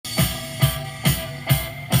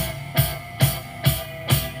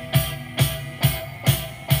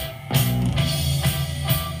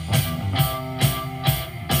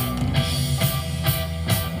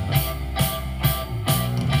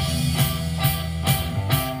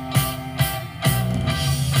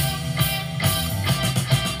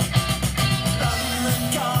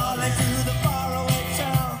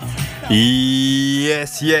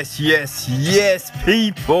Yes,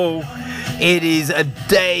 people. It is a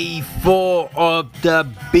day 4 of the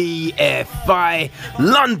BFI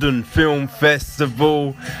London Film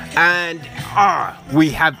Festival, and we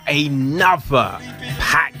have another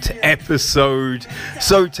packed episode.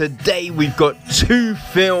 So today we've got 2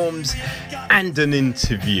 films and an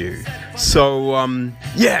interview. So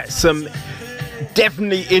some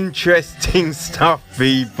definitely interesting stuff,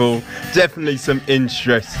 people. Definitely some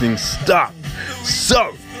interesting stuff.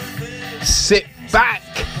 So sit back,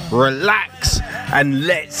 relax, and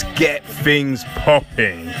let's get things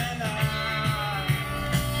popping.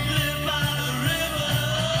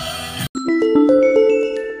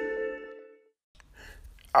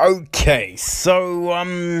 Okay, so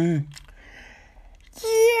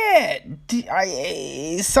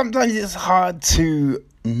sometimes it's hard to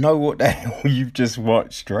know what the hell you've just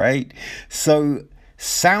watched, right? So,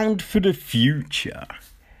 Sound for the Future.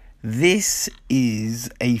 This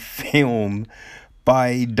is a film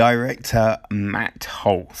by director Matt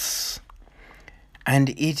Hulse, and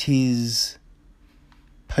it is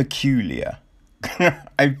peculiar.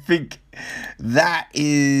 I think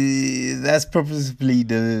that's probably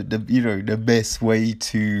the best way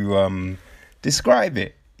to describe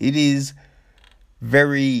it. It is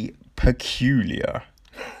very peculiar.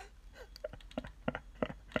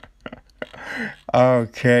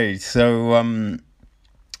 Okay, so I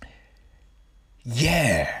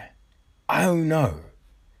don't know.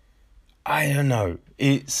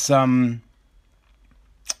 It's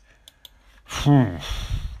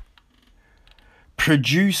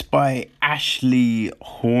produced by Ashley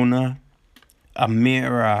Horner,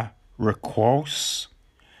 Amira Requos.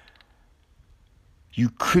 You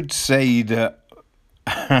could say that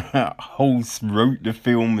Hulse wrote the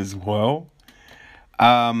film as well.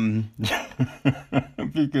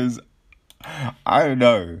 Because I don't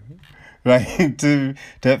know, like to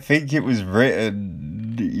think it was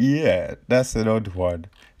written, that's an odd one.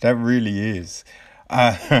 That really is.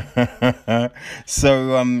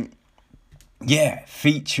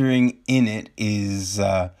 Featuring in it is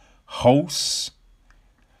Hulse,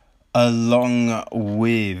 along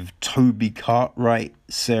with Toby Cartwright,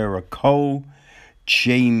 Sarah Cole,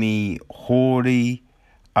 Jamie Hawley,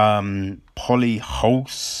 Polly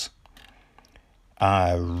Hulse,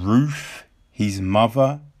 Ruth, his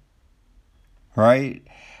mother, right?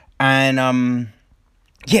 And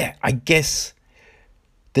I guess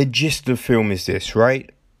the gist of the film is this, right?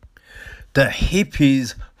 The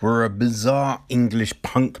Hippies were a bizarre English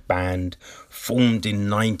punk band formed in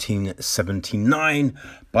 1979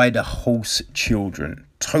 by the Hulse children,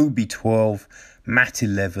 Toby 12, Matt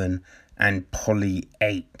 11, and Polly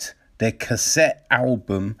 8. Their cassette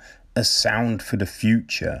album, A Sound for the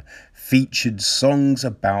Future, featured songs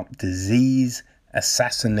about disease,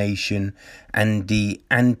 assassination, and the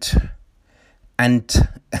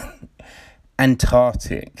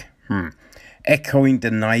Antarctic, echoing the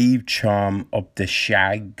naive charm of the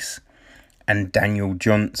Shags and Daniel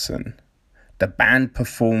Johnson. The band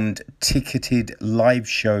performed ticketed live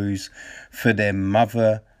shows for their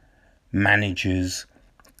mother managers,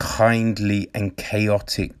 kindly and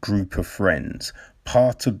chaotic group of friends,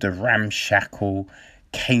 part of the ramshackle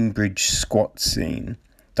Cambridge squat scene.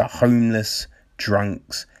 The homeless,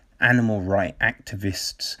 drunks, animal rights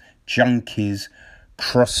activists, junkies,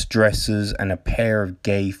 cross-dressers, and a pair of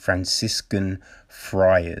gay Franciscan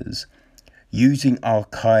friars. Using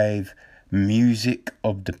archive music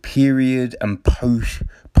of the period and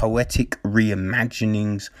poetic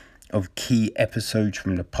reimaginings of key episodes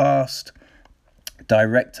from the past,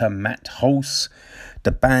 director Matt Hulse,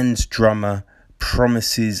 the band's drummer,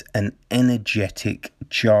 promises an energetic,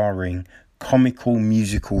 jarring, comical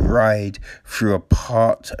musical ride through a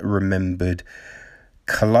part-remembered,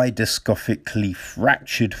 kaleidoscopically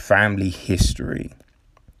fractured family history.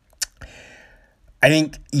 I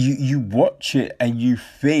think you watch it and you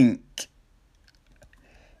think,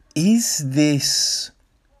 is this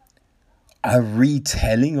a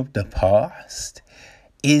retelling of the past?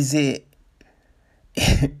 Is it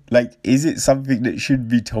is it something that should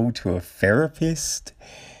be told to a therapist?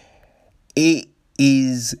 It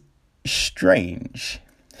is strange.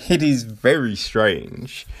 It is very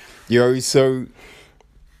strange. So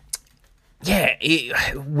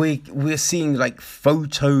we're seeing like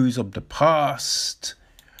photos of the past.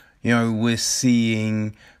 We're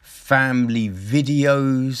seeing family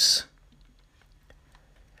videos.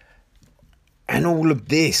 And all of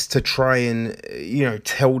this to try and,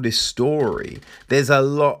 tell this story. There's a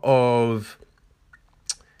lot of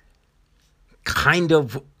kind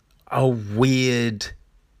of a weird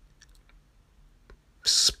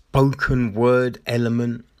spoken word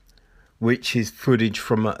element which is footage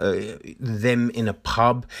from them in a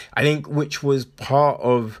pub, I think, which was part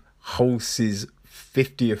of Hulse's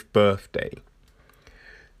 50th birthday.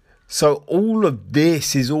 So all of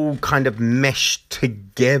this is all kind of meshed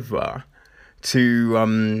together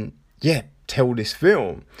to, tell this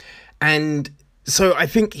film. And so I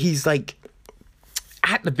think he's like,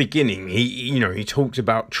 at the beginning, he talks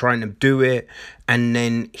about trying to do it, and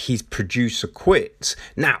then his producer quits.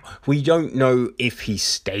 Now, we don't know if he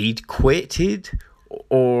stayed quitted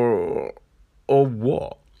or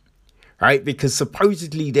what, right? Because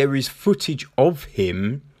supposedly there is footage of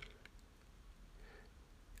him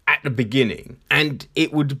at the beginning, and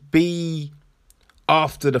it would be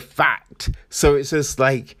after the fact. So it's just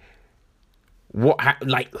like,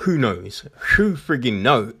 who knows? Who friggin'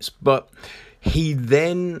 knows? But he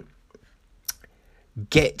then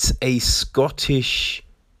gets a Scottish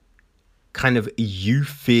kind of youth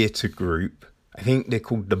theatre group, I think they're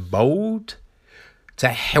called The Bold, to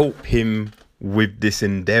help him with this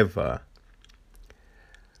endeavour.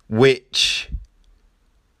 Which,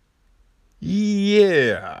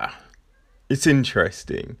 yeah, it's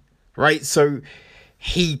interesting, right? So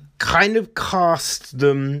he kind of cast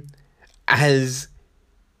them as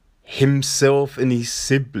himself and his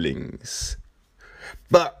siblings.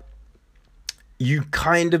 But you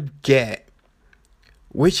kind of get,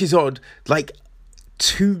 which is odd, like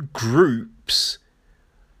two groups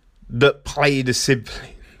that play the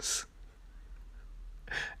siblings.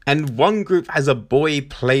 And one group has a boy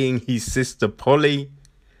playing his sister Polly.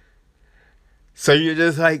 So you're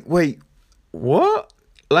just like, wait, what?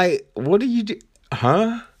 Like, what do you do?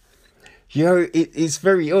 Huh? It's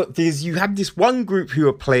very odd because you have this one group who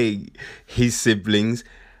are playing his siblings,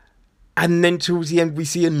 and then towards the end we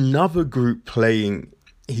see another group playing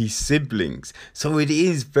his siblings. So it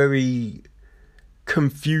is very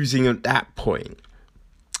confusing at that point.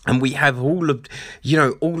 And we have all of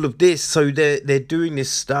this. So they're doing this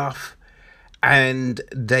stuff, and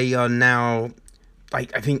they are now,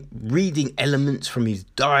 like, I think, reading elements from his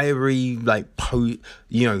diary, like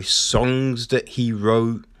songs that he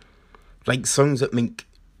wrote, like songs that make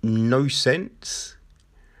no sense,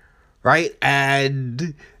 right?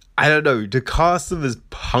 And I don't know, to cast them as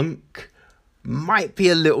punk might be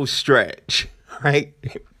a little stretch, right?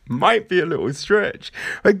 It might be a little stretch.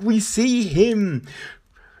 Like, we see him,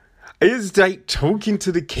 it's like talking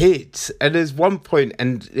to the kids, and there's one point,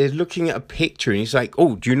 and they're looking at a picture, and he's like,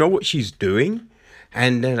 oh, do you know what she's doing?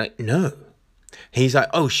 And they're like, no. He's like,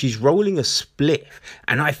 oh, she's rolling a spliff.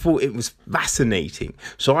 And I thought it was fascinating.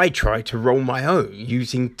 So I tried to roll my own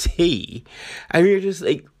using tea. And you're just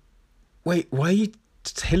like, wait, why are you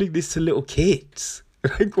telling this to little kids?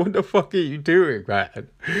 Like, what the fuck are you doing, man?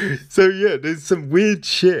 So yeah, there's some weird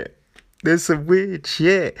shit.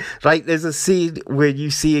 Like, there's a scene where you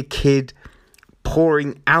see a kid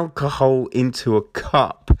pouring alcohol into a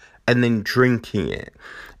cup and then drinking it.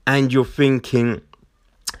 And you're thinking,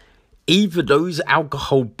 either those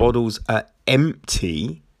alcohol bottles are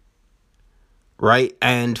empty, right?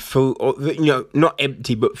 And full, not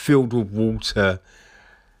empty, but filled with water.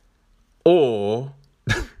 Or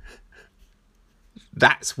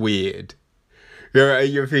that's weird.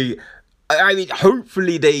 You're thinking, I mean,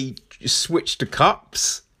 hopefully they switch the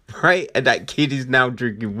cups, right? And that kid is now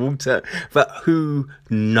drinking water. But who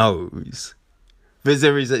knows? Because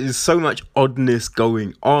there's so much oddness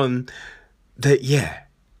going on that, yeah,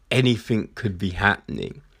 anything could be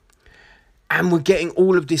happening. And we're getting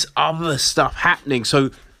all of this other stuff happening.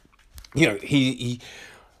 So, he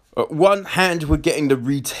on one hand, we're getting the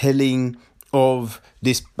retelling of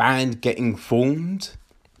this band getting formed.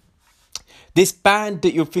 This band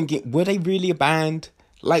that you're thinking, were they really a band?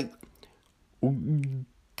 Like,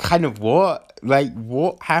 kind of what? Like,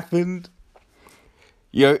 what happened?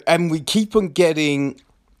 And we keep on getting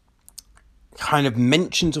kind of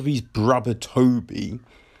mentions of his brother Toby,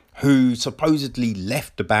 who supposedly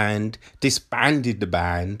left the band, disbanded the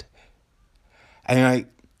band. And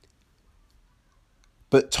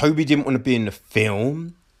but Toby didn't want to be in the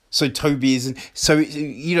film. So Toby isn't. So,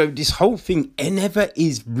 this whole thing, it never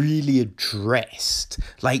is really addressed.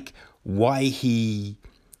 Like, why he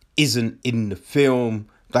isn't in the film.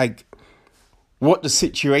 Like, what the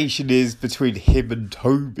situation is between him and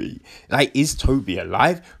Toby. Like, is Toby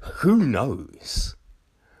alive? Who knows?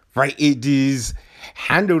 Right? It is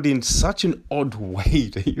handled in such an odd way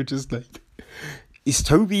that you're just like, is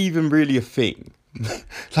Toby even really a thing?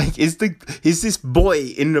 Like, is this boy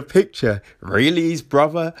in the picture really his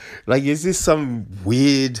brother? Like, is this some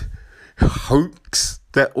weird hoax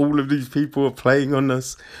that all of these people are playing on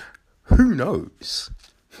us? Who knows?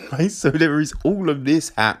 Right? So there is all of this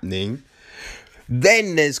happening.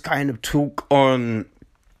 Then there's kind of talk on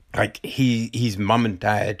like his mum and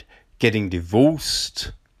dad getting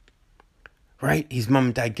divorced, right? His mum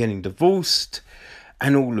and dad getting divorced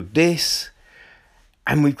and all of this.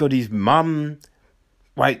 And we've got his mum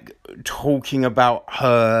like talking about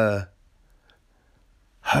her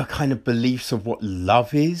kind of beliefs of what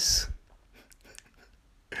love is.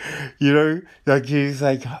 You know, like he's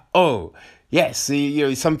like, oh, yes, you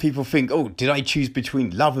know, some people think, oh, did I choose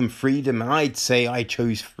between love and freedom? And I'd say I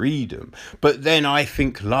chose freedom. But then I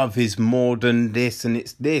think love is more than this and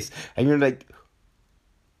it's this. And you're like,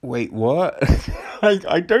 wait, what?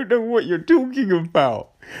 I don't know what you're talking about.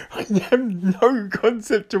 I have no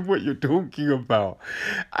concept of what you're talking about.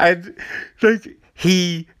 And like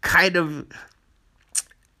he kind of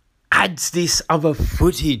adds this other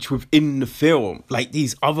footage within the film, like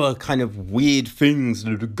these other kind of weird things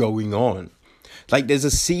that are going on. Like there's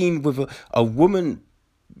a scene with a woman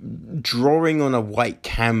drawing on a white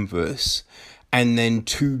canvas and then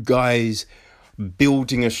two guys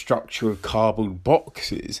building a structure of cardboard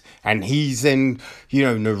boxes, and he's then, you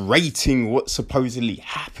know, narrating what's supposedly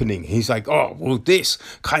happening. He's like, oh, well, this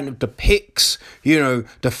kind of depicts, you know,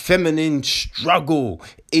 the feminine struggle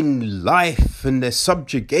in life and their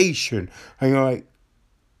subjugation. And you're like,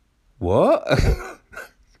 what?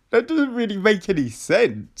 That doesn't really make any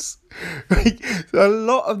sense. Like, a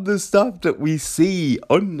lot of the stuff that we see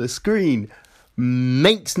on the screen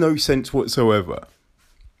makes no sense whatsoever.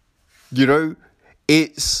 You know,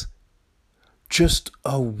 it's just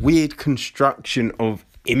a weird construction of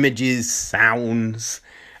images, sounds,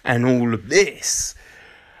 and all of this.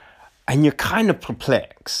 And you're kind of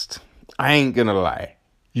perplexed. I ain't gonna lie.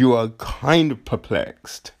 You are kind of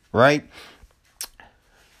perplexed, right?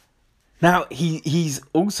 Now, he's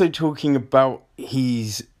also talking about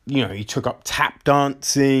he took up tap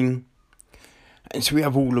dancing. And so we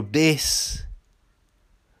have all of this.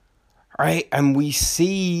 Right, and we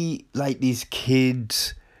see like these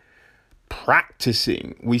kids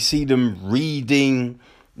practicing. We see them reading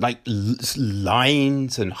like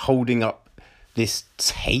lines and holding up this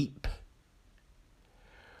tape.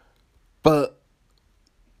 But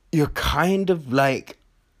you're kind of like,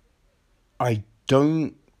 I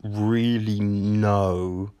don't really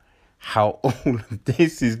know how all of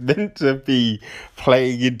this is meant to be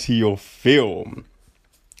playing into your film.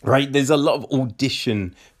 Right, there's a lot of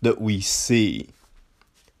audition that we see.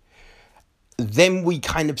 Then we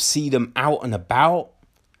kind of see them out and about,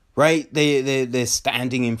 right? They're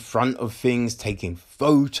standing in front of things, taking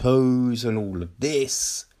photos and all of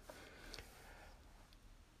this.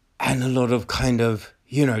 And a lot of kind of,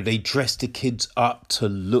 you know, they dress the kids up to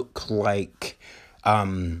look like,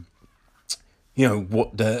 you know,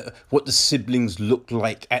 what the siblings look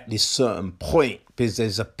like at this certain point, because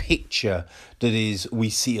there's a picture that we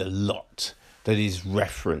see a lot that is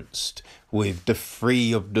referenced with the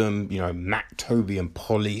three of them, you know, Matt, Toby and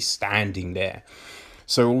Polly standing there.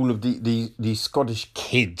 So all of the Scottish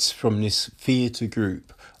kids from this theatre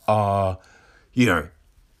group are, you know,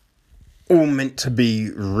 all meant to be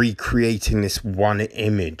recreating this one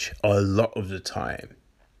image a lot of the time,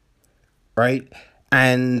 right?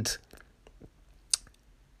 And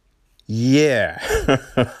yeah,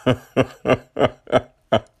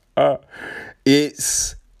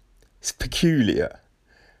 it's peculiar.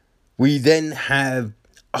 We then have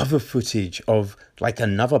other footage of like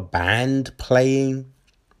another band playing,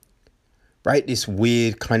 right? This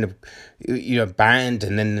weird kind of, you know, band,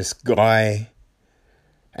 and then this guy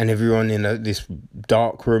and everyone in this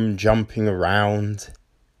dark room jumping around.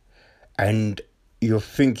 And you're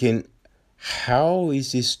thinking, how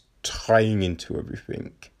is this tying into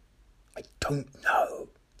everything? I don't know.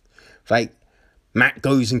 Like, Matt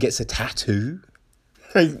goes and gets a tattoo.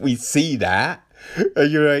 Like, we see that.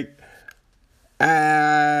 And you're like,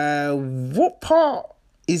 what part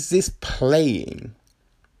is this playing?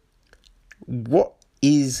 What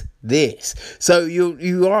is this? So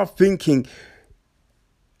you are thinking,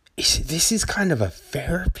 this is kind of a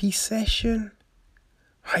therapy session?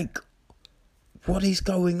 Like, what is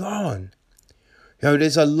going on? You know,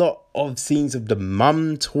 there's a lot of scenes of the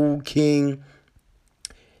mum talking.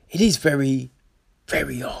 It is very,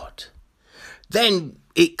 very odd. Then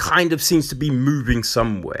it kind of seems to be moving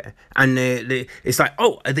somewhere. And it's like,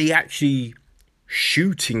 oh, are they actually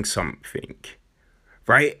shooting something?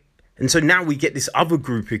 Right? And so now we get this other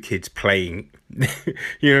group of kids playing,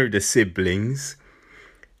 you know, the siblings.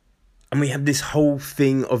 And we have this whole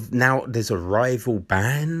thing of now there's a rival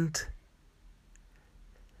band.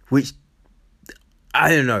 Which, I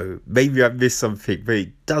don't know, maybe I missed something, but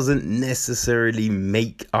it doesn't necessarily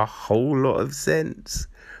make a whole lot of sense.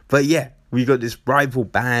 But yeah, We got this rival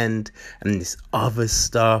band and this other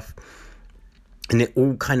stuff, and it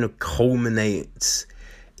all kind of culminates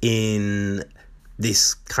in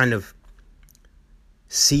this kind of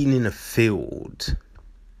scene in a field,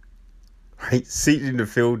 right? Scene in the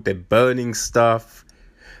field, they're burning stuff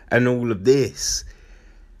and all of this.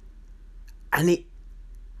 And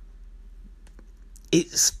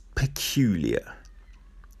it's peculiar,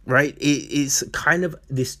 right? It's kind of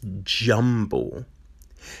this jumble.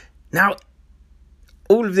 Now,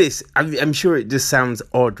 all of this, I'm sure it just sounds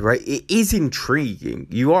odd, right? It is intriguing.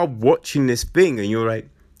 You are watching this thing and you're like,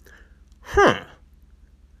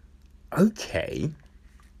 okay,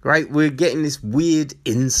 right? We're getting this weird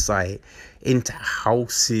insight into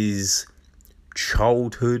House's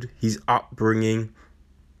childhood, his upbringing.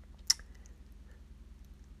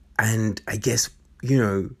 And I guess,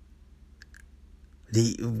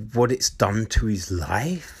 what it's done to his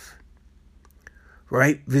life,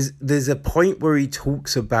 right? There's a point where he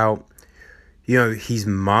talks about, his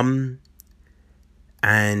mum,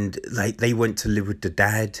 and like they went to live with the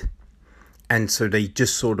dad, and so they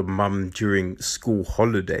just saw the mum during school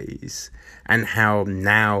holidays, and how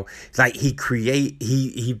now, like he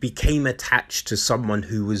became attached to someone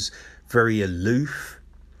who was very aloof.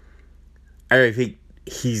 I think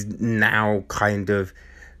he's now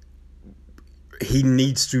he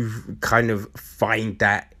needs to kind of find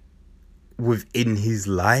that within his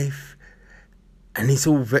life. And it's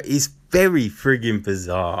very friggin'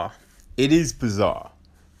 bizarre. It is bizarre.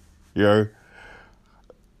 We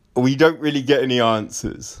don't really get any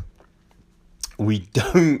answers. We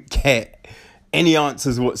don't get any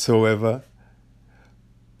answers whatsoever.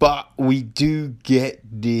 But we do get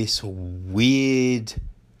this weird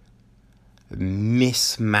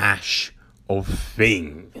mismatch of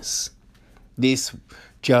things. This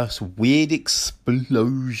just weird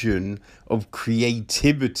explosion of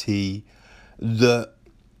creativity that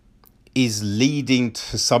is leading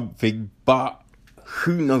to something, but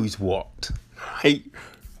who knows what, right?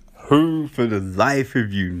 Who for the life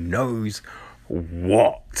of you knows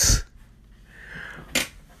what?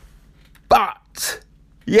 But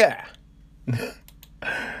yeah,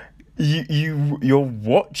 you're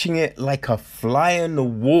watching it like a fly on the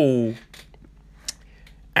wall,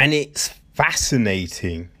 and it's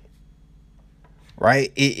fascinating,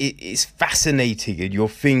 right? It's fascinating, and you're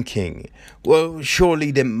thinking, well,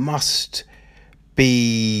 surely there must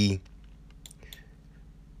be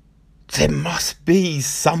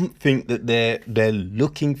something that they're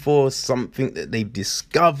looking for, something that they've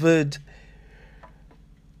discovered,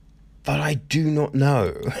 but I do not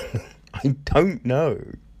know. I don't know,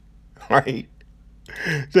 right?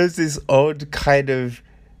 There's this odd kind of,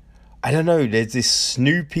 I don't know, there's this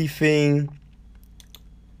Snoopy thing,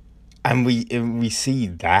 and we see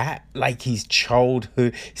that, like his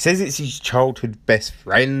childhood, he says it's his childhood best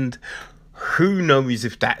friend. Who knows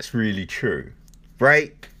if that's really true,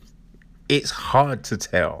 right? It's hard to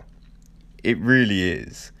tell. It really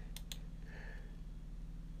is.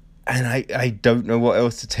 And I don't know what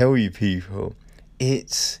else to tell you people.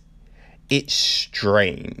 It's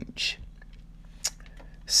strange.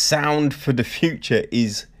 Sound for the Future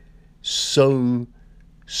is so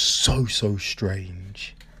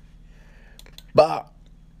strange. But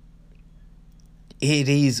it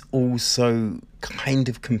is also kind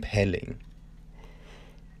of compelling.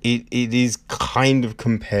 It is kind of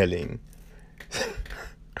compelling.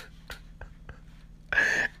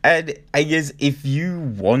 And I guess if you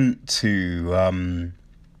want to,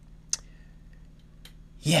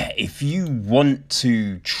 if you want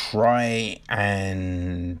to try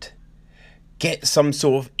and get some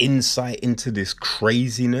sort of insight into this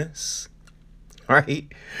craziness,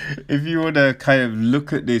 right? If you want to kind of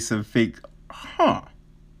look at this and think,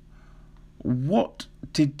 what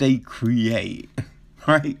did they create,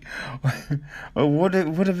 right? What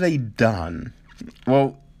have they done?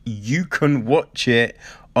 Well, you can watch it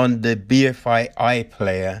on the BFI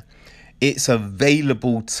iPlayer. It's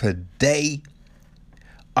available today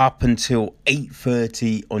up until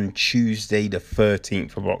 8:30 on Tuesday the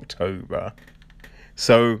 13th of October.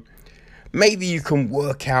 So maybe you can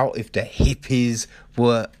work out if the hippies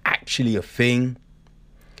were actually a thing,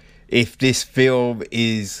 if this film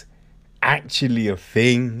is actually a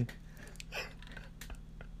thing,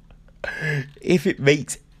 if it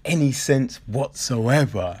makes any sense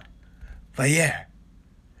whatsoever. But yeah,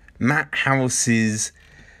 Matt House's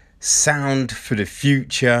Sound for the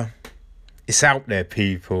Future, it's out there,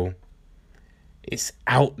 people. It's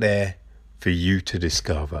out there for you to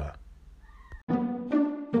discover.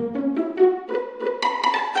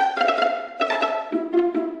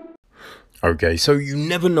 Okay, so you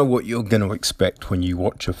never know what you're going to expect when you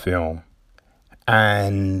watch a film,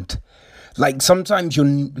 And like sometimes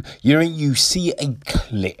you see a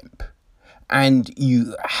clip and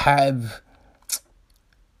you have,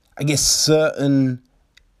 I guess, certain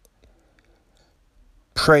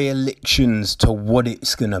predilections to what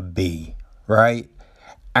it's gonna be, right?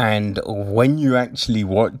 And when you actually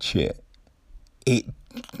watch it, it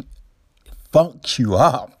fucks you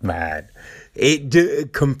up, man.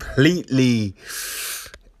 It completely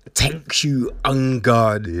takes you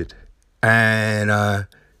unguarded. And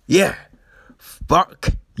yeah, fuck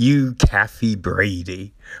you, Kathy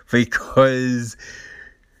Brady, because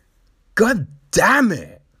god damn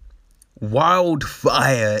it,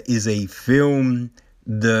 Wildfire is a film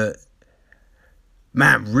that,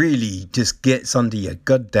 man, really just gets under your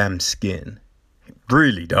goddamn skin. It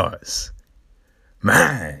really does.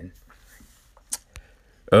 Man.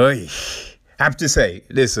 I have to say,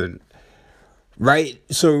 listen, right?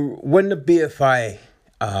 So when the BFI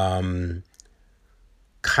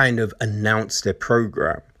kind of announced their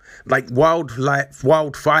program, like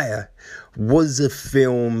Wildfire was a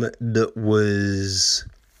film that was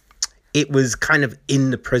kind of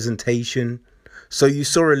in the presentation. So you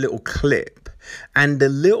saw a little clip, and the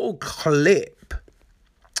little clip,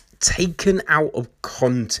 taken out of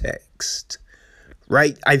context,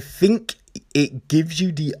 right? I think it gives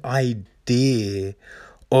you the idea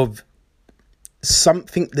of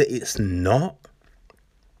something that it's not,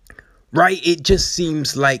 right? It just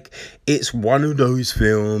seems like it's one of those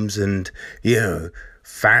films, and, you know,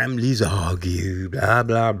 families argue, blah,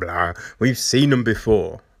 blah, blah. We've seen them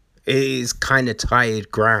before. It is kind of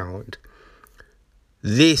tired ground.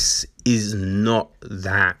 This is not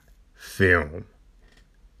that film.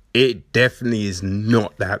 It definitely is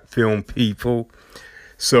not that film, people.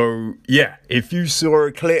 So, yeah, if you saw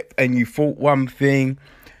a clip and you thought one thing,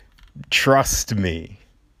 trust me,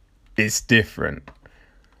 it's different.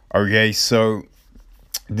 Okay, so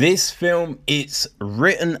this film, it's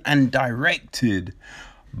written and directed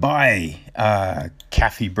by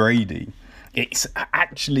Kathy Brady. It's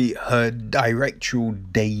actually her directorial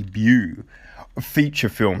debut, feature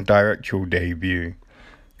film directorial debut.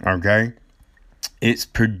 Okay, it's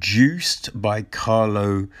produced by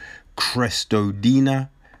Carlo Crestodina,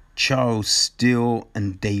 Charles Steele,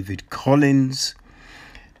 and David Collins,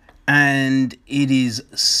 and it is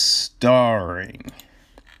starring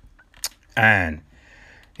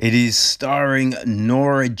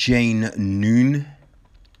Nora Jane Noon.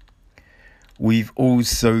 We've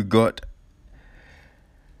also got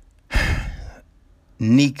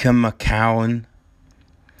Nika McCowan,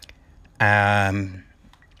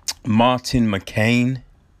 Martin McCain.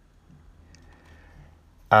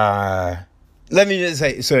 Let me just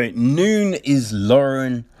say, so Noon is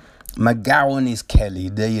Lauren, McGowan is Kelly.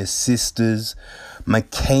 They are sisters.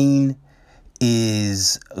 McCain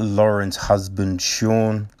is Lauren's husband,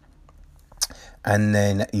 Sean. And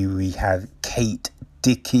then we have Kate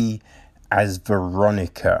Dickey as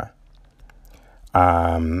Veronica.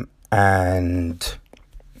 And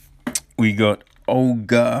we got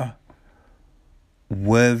Olga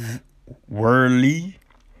Worley,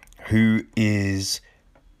 who is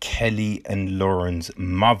Kelly and Lauren's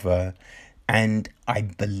mother, and I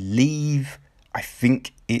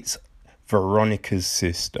think it's Veronica's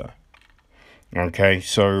sister. Okay,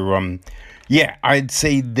 so yeah, I'd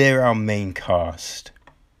say they're our main cast.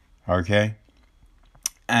 Okay,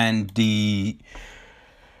 and the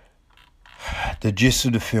gist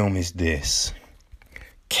of the film is this: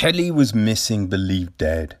 Kelly was missing, believed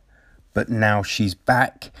dead, but now she's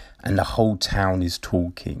back and the whole town is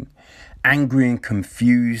talking. Angry and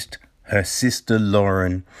confused, her sister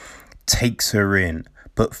Lauren takes her in,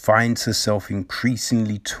 but finds herself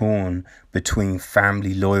increasingly torn between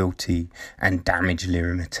family loyalty and damage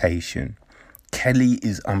limitation. Kelly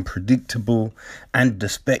is unpredictable, and the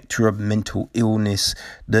spectre of mental illness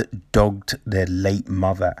that dogged their late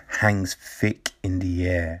mother hangs thick in the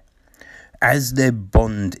air. As their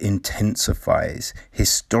bond intensifies,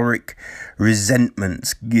 historic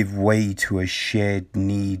resentments give way to a shared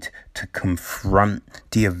need to confront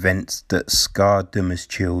the events that scarred them as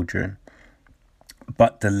children.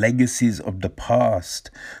 But the legacies of the past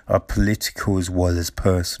are political as well as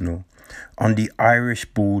personal. On the Irish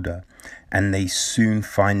border, and they soon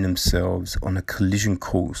find themselves on a collision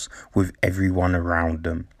course with everyone around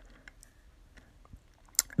them.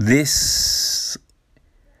 The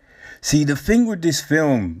thing with this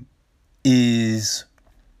film is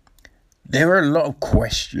there are a lot of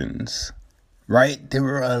questions, right? There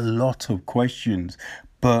are a lot of questions,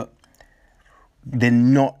 but they're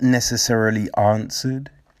not necessarily answered.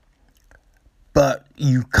 But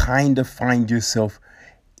you kind of find yourself,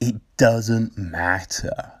 it doesn't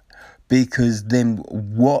matter, because then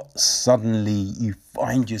what suddenly you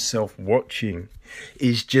find yourself watching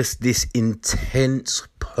is just this intense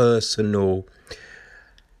personal,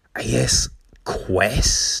 I guess,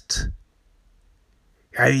 quest.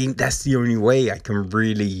 I think that's the only way I can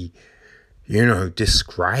really,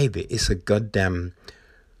 describe it. It's a goddamn,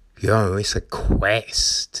 it's a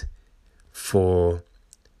quest for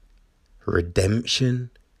redemption,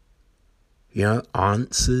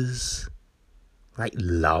 answers, like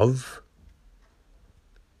love.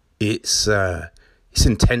 It's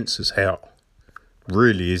intense as hell.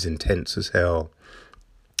 Really is intense as hell.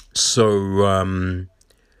 So,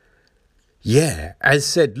 yeah, as I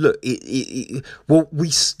said, look, well,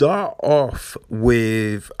 we start off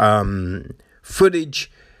with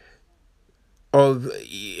footage of,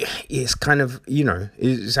 it's kind of,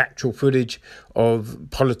 it's actual footage of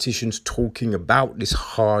politicians talking about this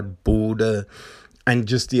hard border and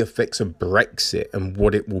just the effects of Brexit and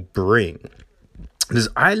what it will bring. This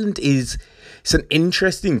island it's an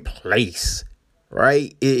interesting place,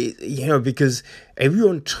 right? Because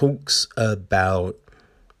everyone talks about,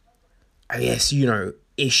 I guess,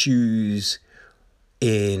 issues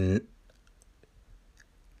in,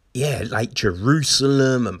 like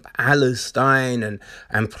Jerusalem and Palestine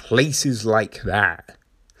and places like that.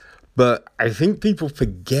 But I think people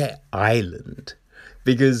forget Ireland,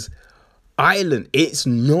 because Ireland, it's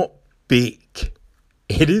not big.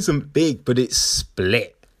 It isn't big, but it's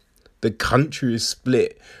split. The country is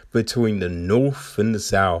split between the north and the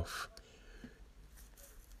south.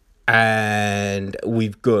 And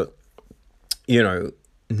we've got,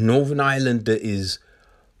 Northern Ireland that is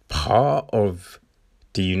part of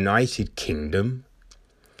the United Kingdom.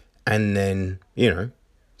 And then,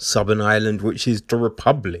 Southern Ireland, which is the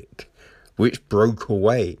Republic, which broke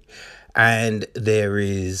away. And there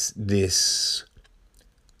is this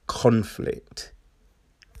conflict.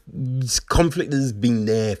 This conflict has been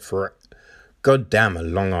there for goddamn a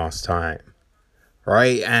long ass time,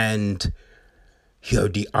 right? And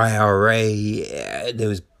the IRA, there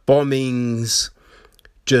was bombings,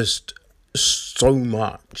 just so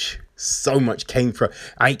much came from,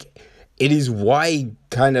 like, it is why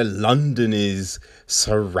kind of London is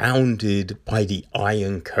surrounded by the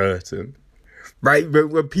Iron Curtain. Right,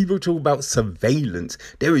 when people talk about surveillance,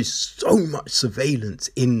 there is so much surveillance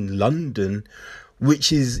in London,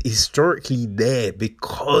 which is historically there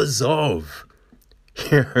because of,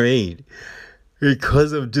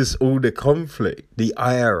 because of just all the conflict, the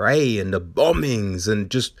IRA and the bombings and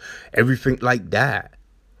just everything like that,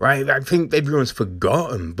 right? I think everyone's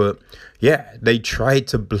forgotten, but yeah, they tried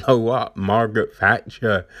to blow up Margaret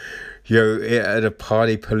Thatcher, at a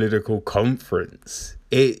party political conference.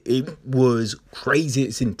 It was crazy.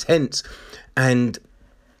 It's intense. And,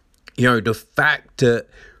 the fact that,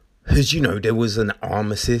 because, there was an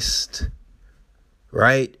armistice,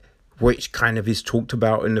 right? Which kind of is talked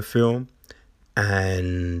about in the film.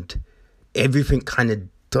 And everything kind of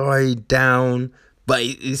died down, but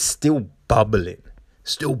it's still bubbling.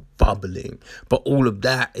 But all of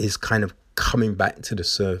that is kind of coming back to the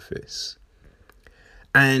surface.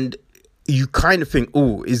 And you kind of think,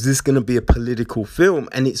 oh, is this going to be a political film?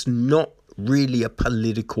 And it's not really a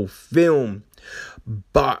political film,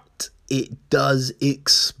 but it does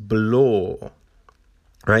explore,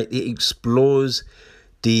 right? It explores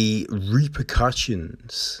the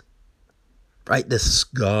repercussions, right? The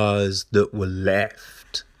scars that were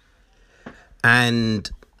left. And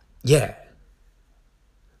yeah,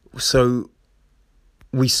 so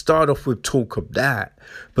we start off with talk of that,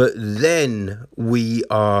 but then we're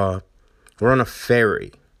on a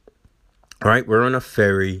ferry, right? We're on a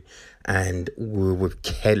ferry and we're with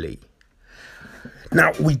Kelly.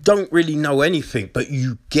 Now, we don't really know anything, but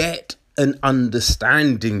you get an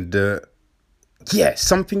understanding that,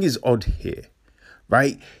 something is odd here,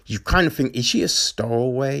 right? You kind of think, is she a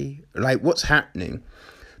stowaway? Like, what's happening?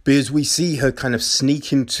 Because we see her kind of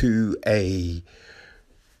sneak into a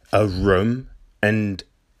room and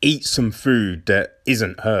eat some food that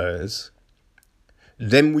isn't hers.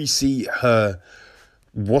 Then we see her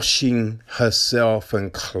washing herself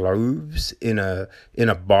and clothes in a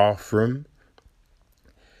bathroom.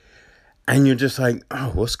 And you're just like,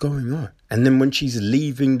 oh, what's going on? And then when she's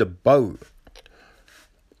leaving the boat,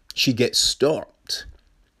 she gets stopped,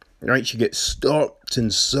 right? She gets stopped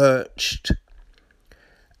and searched.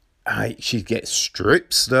 She gets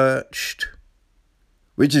strip searched,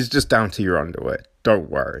 which is just down to your underwear. Don't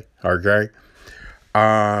worry, okay?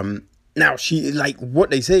 Now, what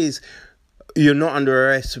they say is, you're not under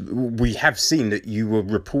arrest. We have seen that you were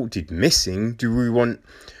reported missing. Do you want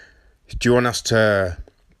us to,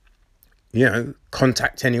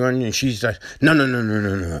 contact anyone? And she's like,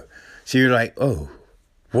 no. So you're like, oh,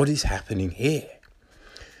 what is happening here?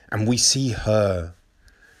 And we see her,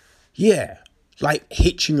 yeah, like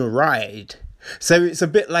hitching a ride. So it's a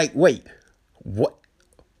bit like, wait, what?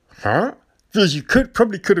 Huh? Because you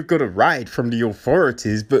probably could have got a ride from the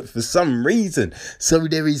authorities, but for some reason. So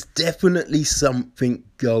there is definitely something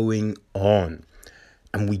going on.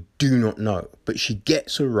 And we do not know. But she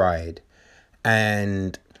gets a ride.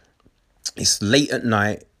 And it's late at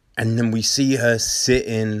night. And then we see her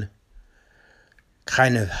sitting,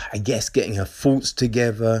 kind of, I guess, getting her thoughts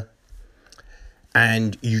together.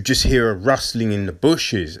 And you just hear a rustling in the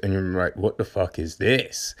bushes. And you're like, what the fuck is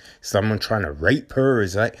this? Someone trying to rape her?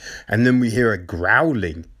 Is like, and then we hear a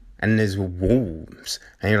growling. And there's wolves.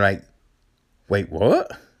 And you're like, wait,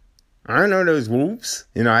 what? I don't know those wolves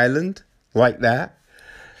in Ireland like that.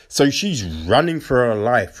 So she's running for her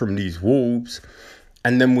life from these wolves.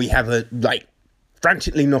 And then we have her, like,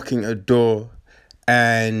 frantically knocking at her door.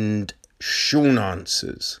 And Sean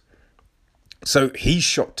answers. So he's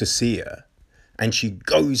shocked to see her. And she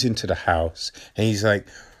goes into the house. And he's like,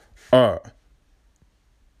 oh,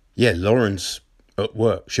 yeah, Lauren's at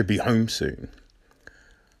work. Should be home soon.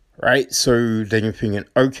 Right? So then you're thinking,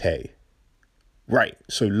 okay. Right.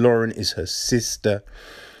 So Lauren is her sister.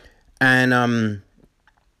 And,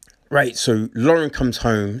 right. So Lauren comes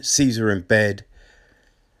home, sees her in bed.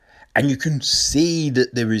 And you can see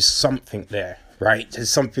that there is something there. Right, there's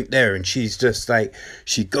something there, and she's just like,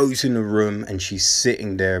 she goes in the room and she's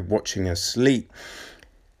sitting there watching her sleep,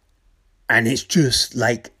 and it's just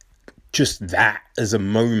like, just that as a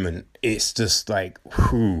moment, it's just like,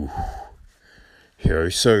 whew, you know.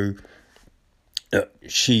 So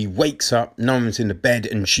she wakes up, no one's in the bed,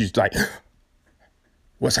 and she's like,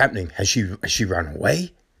 what's happening? Has she run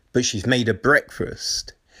away? But she's made her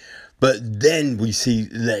breakfast. But then we see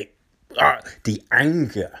like the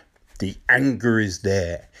anger. The anger is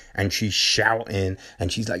there, and she's shouting,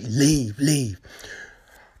 and she's like, leave, leave.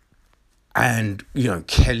 And, you know,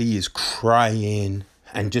 Kelly is crying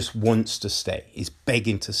and just wants to stay, is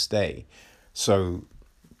begging to stay. So,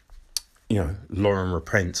 you know, Lauren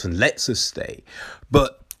repents and lets her stay.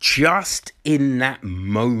 But just in that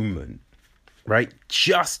moment, right?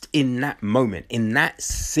 Just in that moment, in that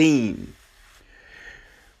scene,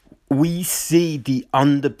 we see the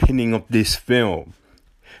underpinning of this film.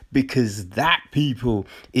 Because that, people,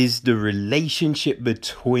 is the relationship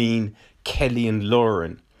between Kelly and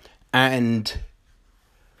Lauren. And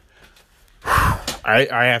I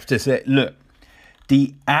have to say, look,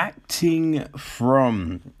 the acting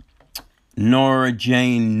from Nora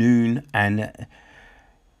Jane Noon and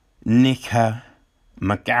Nika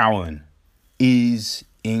McGowan is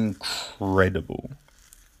incredible.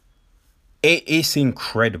 It is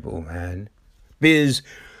incredible, man. Because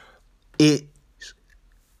it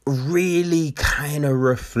really kind of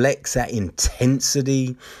reflects that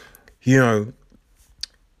intensity, you know,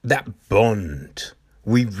 that bond.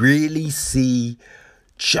 We really see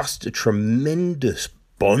just a tremendous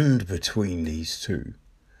bond between these two,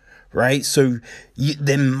 right? So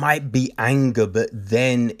there might be anger, but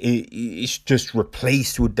then it's just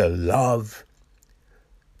replaced with the love,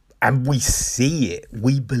 and we see it,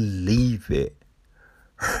 we believe it,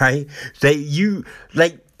 right? That you,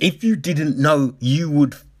 like, if you didn't know, you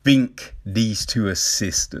would think these two are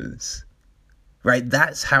sisters, right?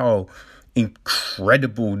 That's how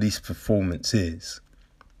incredible this performance is.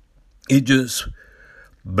 It just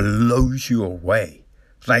blows you away.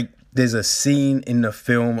 Like, there's a scene in the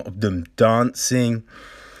film of them dancing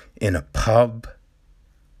in a pub,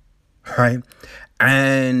 right?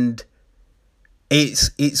 And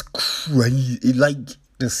it's crazy. Like,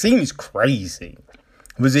 the scene is crazy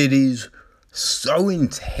because it is so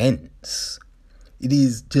intense. It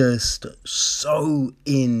is just so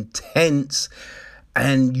intense,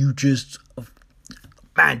 and you just,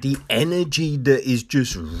 man, the energy that is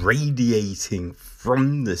just radiating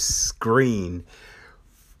from the screen,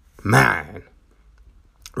 man,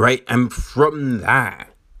 right? And from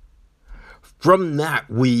that,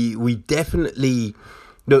 we definitely,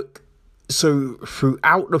 look, so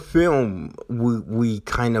throughout the film, we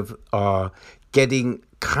kind of are getting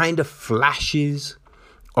kind of flashes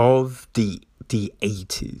of the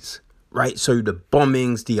 80s, right? So the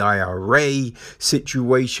bombings, the IRA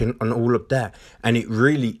situation, and all of that, and it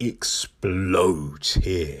really explodes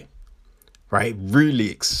here, right? Really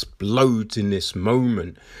explodes in this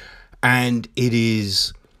moment, and it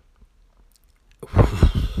is,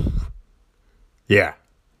 yeah,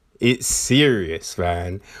 it's serious,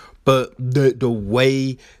 man. But the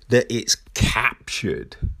way that it's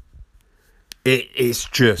captured, it's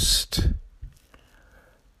just,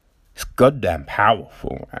 it's goddamn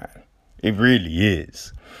powerful, man. It really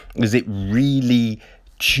is. Because it really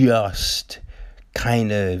just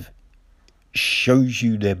kind of shows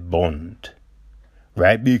you their bond,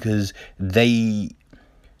 right? Because they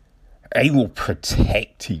will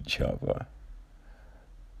protect each other,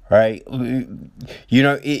 right? You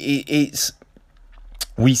know, it's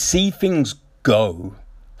we see things go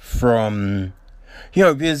from, you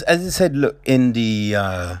know, because as I said, look, in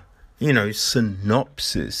the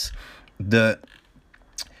synopsis, that,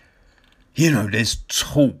 you know, there's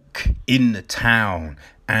talk in the town,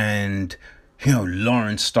 and, you know,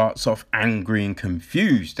 Lauren starts off angry and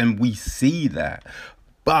confused, and we see that.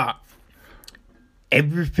 But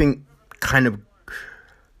everything kind of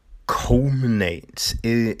culminates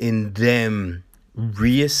in them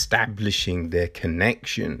re-establishing their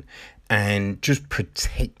connection and just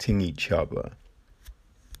protecting each other.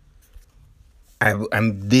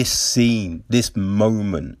 And this scene, this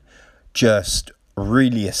moment, just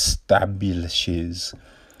really establishes,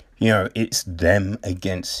 you know, it's them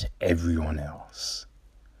against everyone else,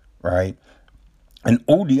 right? And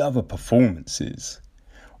all the other performances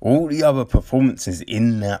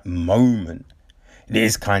in that moment, it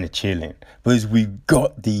is kind of chilling, because we've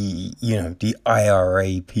got the, you know, the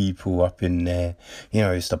IRA people up in there, you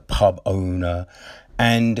know, it's the pub owner,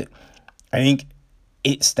 and I think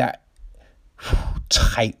it's that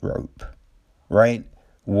tightrope, right,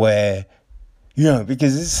 where, you know,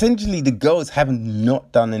 because essentially the girls have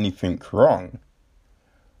not done anything wrong,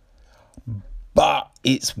 but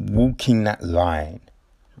it's walking that line,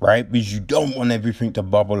 right, because you don't want everything to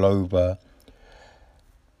bubble over.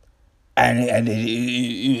 And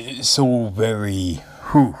it's all very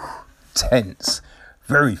tense,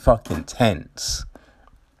 very fucking tense.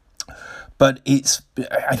 But it's,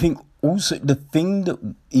 I think also the thing that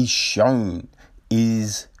is shown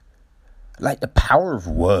is like the power of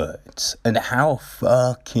words and how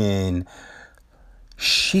fucking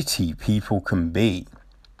shitty people can be.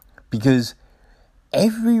 Because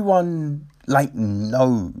everyone like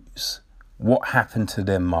knows what happened to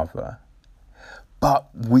their mother. But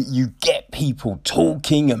you get people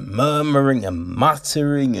talking and murmuring and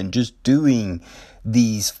muttering and just doing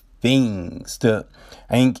these things that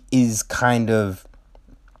I think is kind of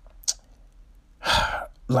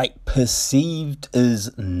like perceived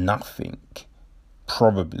as nothing,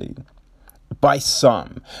 probably, by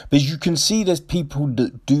some. But you can see there's people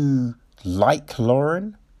that do like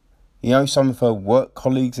Lauren, you know, some of her work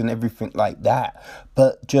colleagues and everything like that.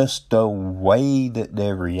 But just the way that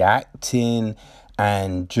they're reacting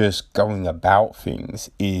and just going about things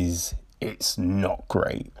it's not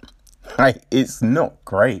great. Like, it's not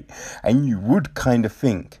great. And you would kind of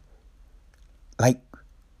think, like,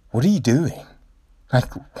 what are you doing?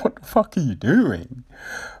 Like, what the fuck are you doing?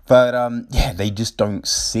 But, yeah, they just don't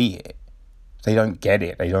see it. They don't get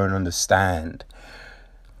it. They don't understand.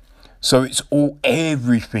 So it's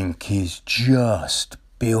everything is just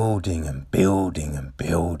building and building and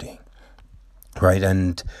building. Right?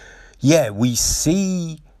 And yeah, we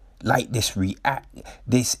see like this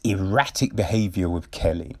erratic behavior with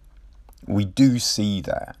Kelly. We do see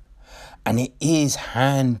that. And it is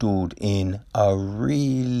handled in a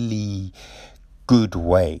really good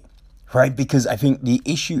way, right? Because I think the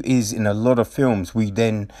issue is, in a lot of films, we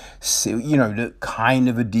then see, you know, that kind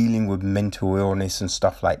of are dealing with mental illness and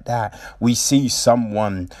stuff like that. We see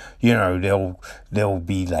someone, you know, they'll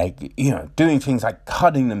be like, you know, doing things like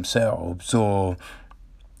cutting themselves, or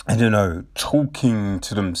I don't know, talking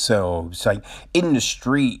to themselves, like in the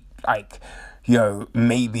street, like, you know,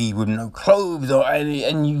 maybe with no clothes,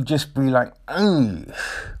 and you just be like, I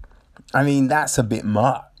mean, that's a bit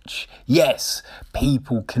much. Yes,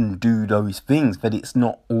 people can do those things, but it's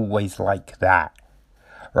not always like that,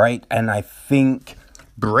 right? And I think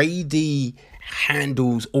Brady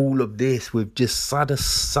handles all of this with just such a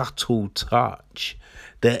subtle touch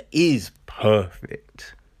that is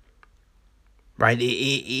perfect. Right, it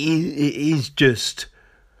is just,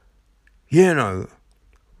 you know,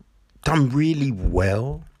 done really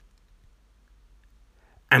well.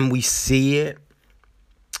 And we see it.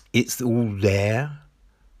 It's all there,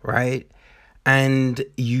 right? And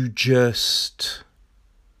you just,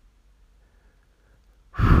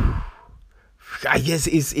 I guess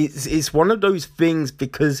it's one of those things,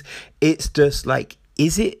 because it's just like,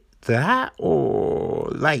 is it that, or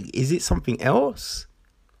like, is it something else?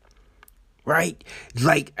 Right?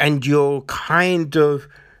 Like, and you're kind of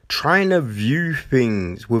trying to view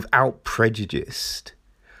things without prejudice.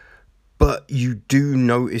 But you do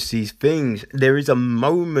notice these things. There is a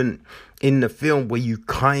moment in the film where you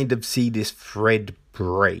kind of see this thread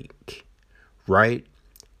break, right?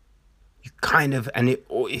 you kind of, and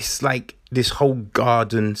it's like this whole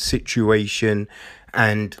garden situation,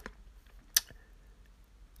 and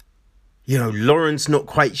Lauren's not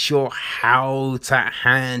quite sure how to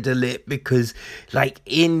handle it, because like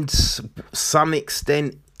in some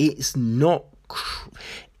extent it's not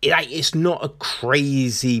it's not a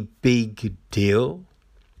crazy big deal,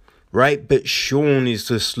 right? But Sean is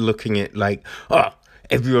just looking at like, oh,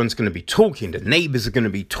 everyone's going to be talking, the neighbors are going to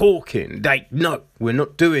be talking, like, no, we're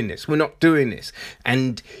not doing this,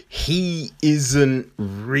 and he isn't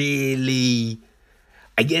really,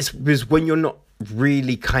 I guess, because when you're not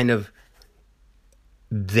really kind of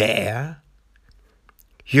there,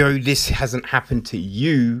 this hasn't happened to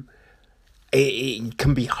you, it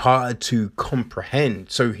can be hard to comprehend.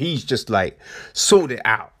 So he's just like, sort it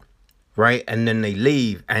out, right? And then they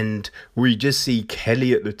leave, and we just see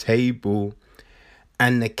Kelly at the table,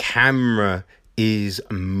 and the camera is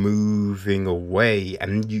moving away,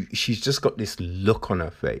 and she's just got this look on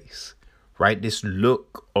her face, right? This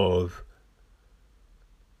look of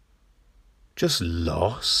just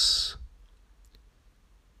loss,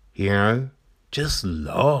 just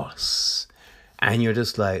loss. And you're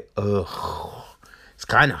just like, ugh, it's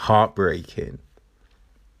kind of heartbreaking.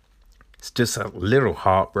 It's just a little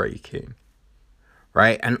heartbreaking,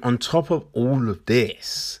 right? And on top of all of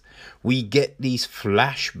this, we get these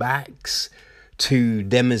flashbacks to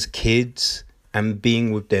them as kids and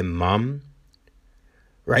being with their mum,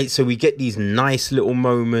 right? So we get these nice little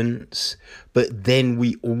moments, but then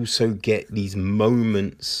we also get these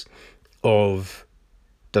moments of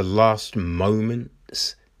the last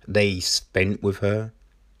moments they spent with her.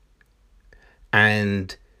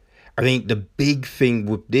 And I think the big thing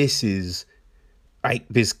with this is, like,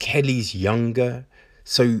 because Kelly's younger,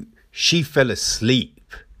 so she fell asleep.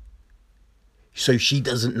 So she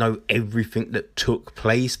doesn't know everything that took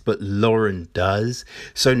place, but Lauren does.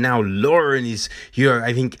 So now Lauren is,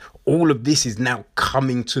 I think all of this is now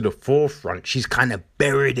coming to the forefront. She's kind of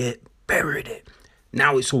buried it.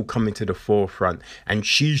 Now it's all coming to the forefront, and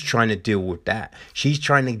she's trying to deal with that. She's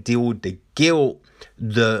trying to deal with the guilt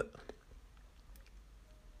that,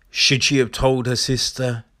 should she have told her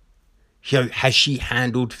sister? Has she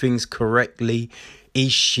handled things correctly?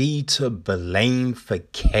 Is she to blame for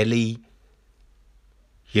Kelly,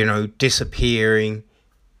 disappearing,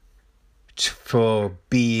 for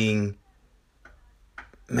being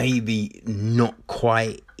maybe not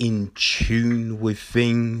quite in tune with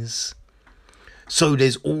things? So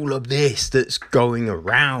there's all of this that's going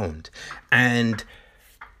around. And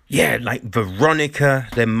yeah, like Veronica,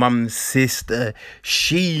 their mum's sister,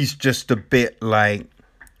 she's just a bit like,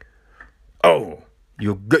 oh,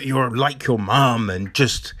 you're like your mum, and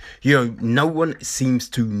just, no one seems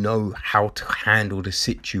to know how to handle the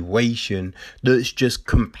situation that's just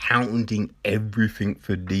compounding everything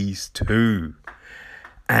for these two.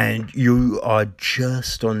 And you are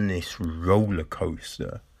just on this roller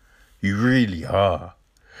coaster. You really are.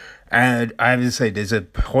 And I have to say, there's a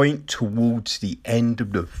point towards the end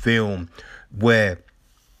of the film where,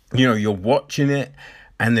 you're watching it,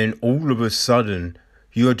 and then all of a sudden,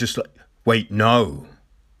 you're just like, wait, no.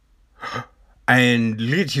 And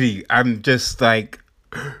literally, I'm just like,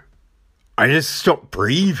 I just stopped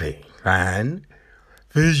breathing, man.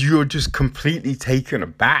 Because you're just completely taken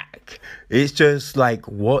aback. It's just like,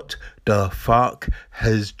 what the fuck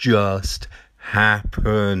has just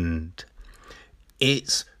happened?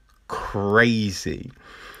 It's crazy.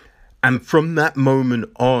 And from that moment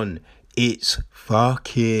on, it's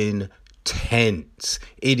fucking tense.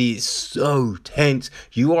 It is so tense.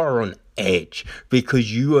 You are on edge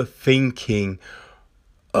because you are thinking,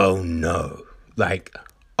 oh no, like,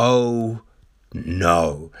 oh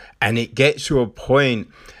no. And it gets to a point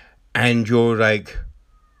and you're like,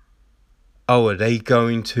 oh, are they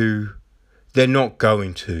going to? They're not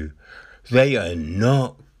going to. They are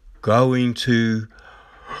not going to.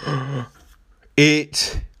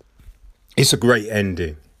 It's a great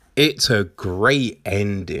ending. It's a great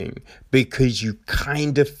ending because you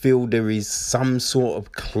kind of feel there is some sort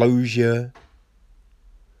of closure.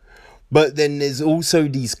 But then there's also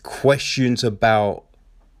these questions about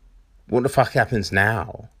what the fuck happens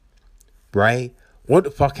now, right? What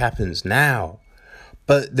the fuck happens now?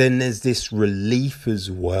 But then there's this relief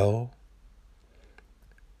as well,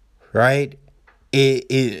 right?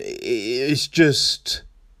 It's just,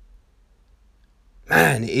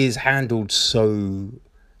 man, it is handled so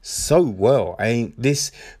well. I mean,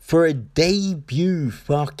 this, for a debut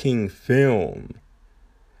fucking film,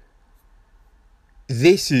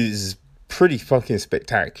 this is pretty fucking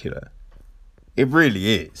spectacular. It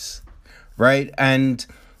really is, right? And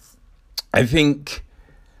I think,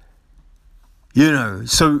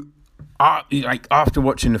 so like after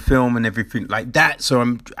watching the film and everything like that, so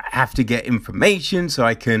I have to get information so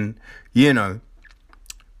I can, you know,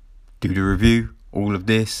 do the review, all of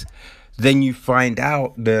this. Then you find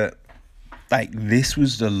out that like this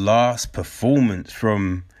was the last performance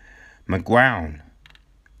from McGowan.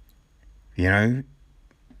 You know,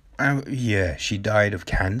 yeah, she died of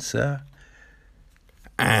cancer,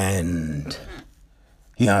 and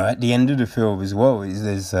you know, at the end of the film as well,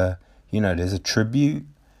 there's a, you know, there's a tribute,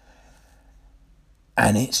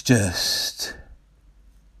 and it's just,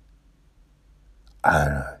 I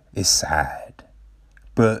don't know, it's sad,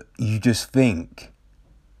 but you just think,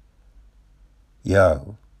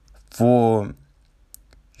 yo, for,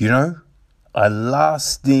 you know, a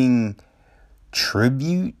lasting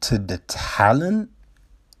tribute to the talent,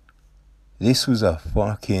 this was a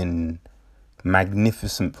fucking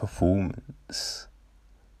magnificent performance.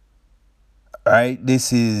 Right?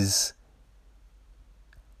 This is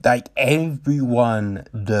like everyone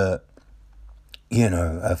that, you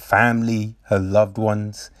know, her family, her loved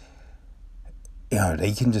ones, you know,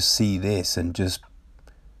 they can just see this and just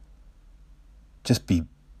be,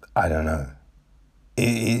 I don't know.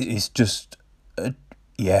 It's just,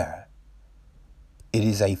 yeah. It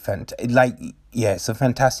is a it's a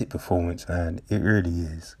fantastic performance, man. It really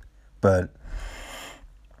is. But,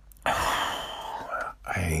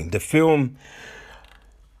 I mean, the film,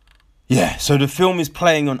 yeah, so the film is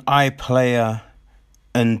playing on iPlayer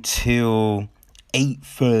until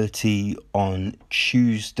 8:30 on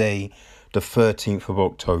Tuesday, the 13th of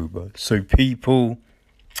October. So people,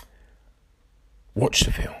 watch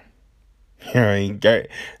the film. You know,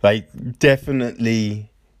 definitely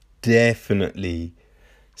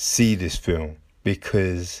see this film,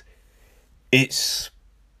 because it's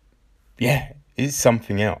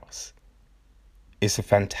something else. It's a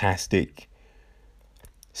fantastic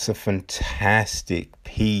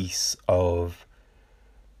piece of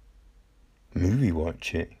movie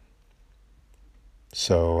watching.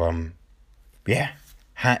 So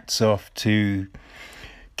hats off to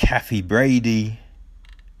Kathy Brady,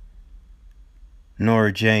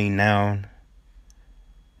 Nora Jane Noun,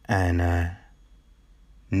 and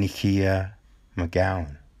Nikia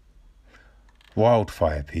McGowan.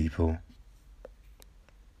 Wildfire, people.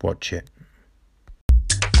 Watch it.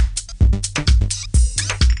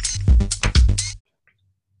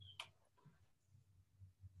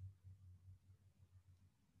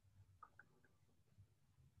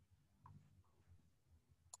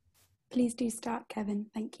 Please do start, Kevin.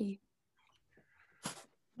 Thank you.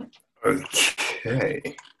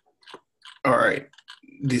 Okay. All right.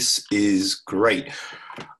 This is great.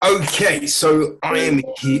 Okay, so I am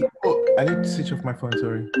here. Oh, I need to switch off my phone,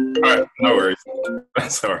 sorry. All right, no worries.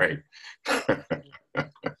 That's all right.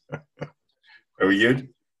 Are we good?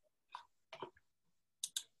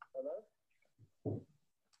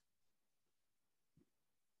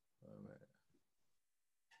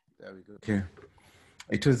 There we go. Okay.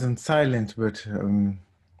 It was on silent, but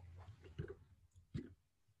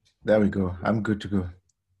there we go. I'm good to go.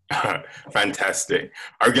 Fantastic.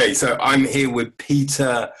 Okay, so I'm here with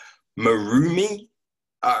Peter Marumi.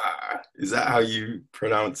 Is that how you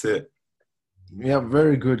pronounce it? Yeah,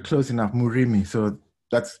 very good. Close enough. Murimi. So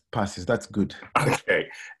that's passes. That's good. Okay.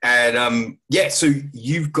 And so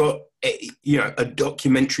you've got a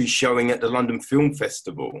documentary showing at the London Film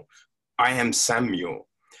Festival, I Am Samuel.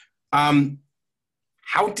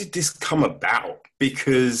 How did this come about?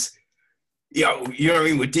 Because you know what I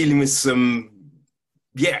mean, we're dealing with some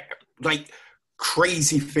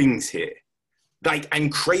crazy things here.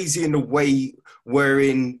 And crazy in a way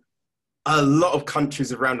wherein a lot of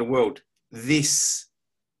countries around the world, this,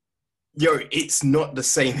 it's not the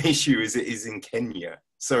same issue as it is in Kenya.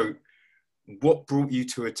 So what brought you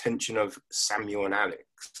to attention of Samuel and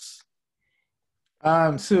Alex?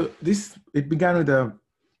 So it began with a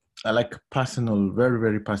personal, very,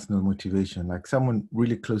 very personal motivation. Like someone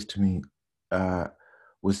really close to me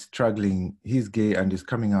was struggling. He's gay and is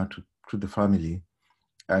coming out to the family.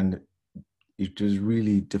 And it was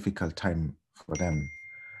really difficult time for them.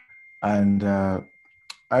 And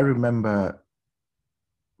I remember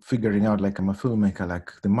figuring out, like, I'm a filmmaker,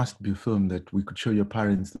 like there must be a film that we could show your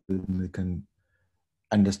parents and they can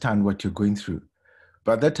understand what you're going through.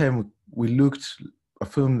 But at that time, we looked a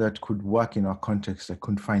film that could work in our context. I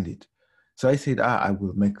couldn't find it. So I said, I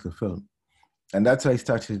will make the film. And that's why I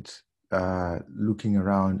started looking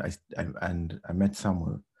around, and I met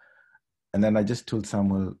Samuel. And then I just told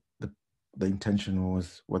Samuel the intention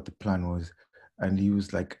was, what the plan was. And he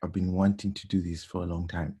was like, I've been wanting to do this for a long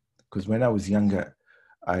time. Because when I was younger,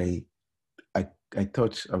 I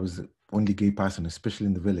thought I was the only gay person, especially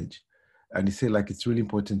in the village. And he said, like, it's really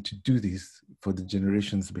important to do this for the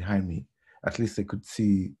generations behind me. At least they could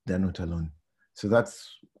see they're not alone. So that's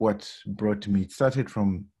what brought me. It started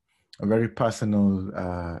from a very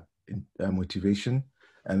personal motivation,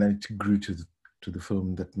 and then it grew to the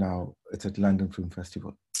film that now it's at London Film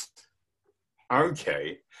Festival.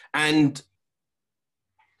 Okay. And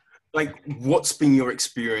like, what's been your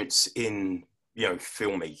experience in, you know,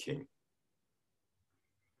 filmmaking?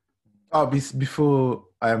 Oh, before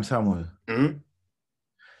I Am Samuel. Mm-hmm.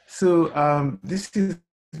 So this is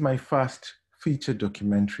my first feature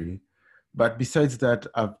documentary, but besides that,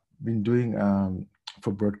 I've been doing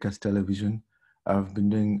for broadcast television. I've been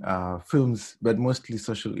doing films, but mostly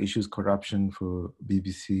social issues, corruption for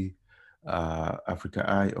BBC, Africa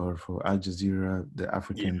Eye, or for Al Jazeera, The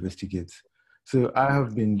Africa Investigates. So I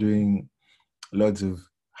have been doing lots of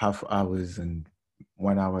half hours and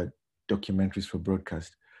 1 hour documentaries for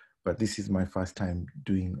broadcast. But this is my first time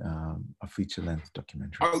doing a feature-length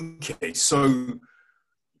documentary. Okay, so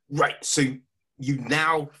right, so you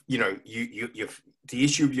now, you know, you're the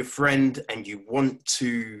issue of your friend, and you want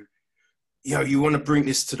to, you know, you want to bring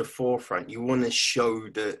this to the forefront. You want to show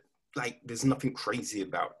that, like, there's nothing crazy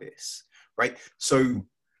about this, right? So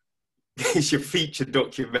it's your feature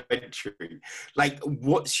documentary. Like,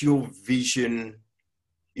 what's your vision?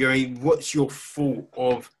 You know, what's your thought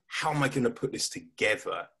of how am I going to put this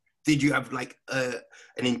together? Did you have like an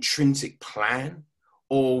intrinsic plan,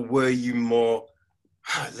 or were you more,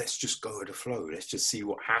 let's just go with the flow, let's just see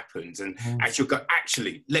what happens? And as you go,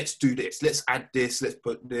 actually, let's do this, let's add this, let's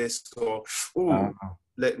put this, or,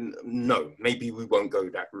 no, maybe we won't go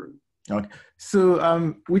that route. Okay.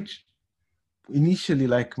 So, which initially,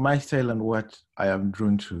 like my style and what I am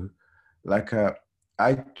drawn to, like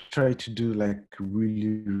I try to do like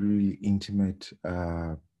really, really intimate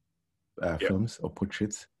films or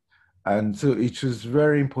portraits. And so it was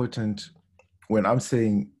very important when I'm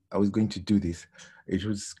saying I was going to do this, it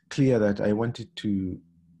was clear that I wanted to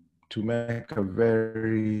make a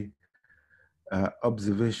very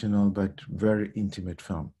observational but very intimate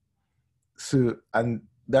film. So, and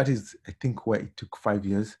that is, I think, why it took 5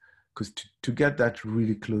 years, because to get that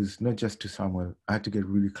really close, not just to Samuel, I had to get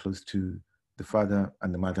really close to the father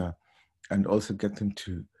and the mother, and also get them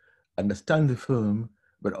to understand the film,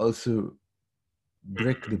 but also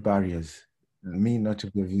break the barriers. Me not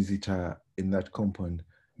to be a visitor in that compound,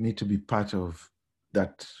 me to be part of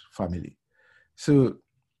that family. So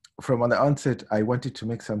from the onset, I wanted to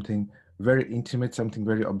make something very intimate, something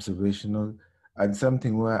very observational, and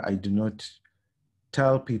something where I do not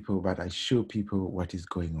tell people, but I show people what is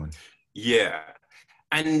going on. Yeah.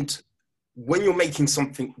 And when you're making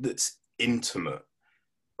something that's intimate,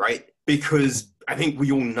 right? Because I think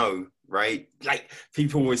we all know, right? Like,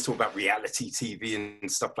 people always talk about reality TV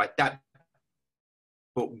and stuff like that.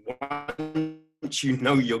 But once you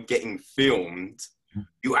know you're getting filmed,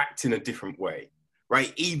 you act in a different way,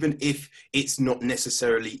 right? Even if it's not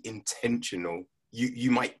necessarily intentional,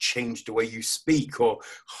 you might change the way you speak or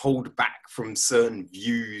hold back from certain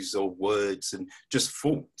views or words and just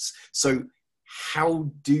thoughts. So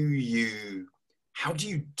how do you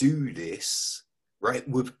do this, right,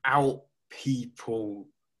 without people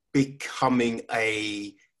becoming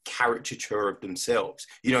a caricature of themselves,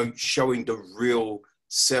 you know, showing the real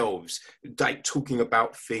selves, like talking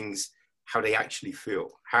about things, how they actually feel?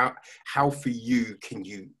 How for you can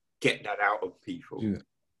you get that out of people? Yeah.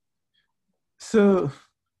 So,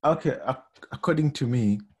 okay, according to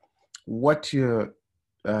me, what you're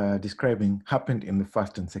describing happened in the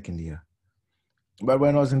first and second year. But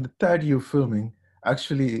when I was in the third year filming,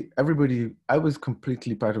 actually, I was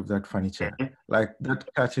completely part of that furniture. Like, that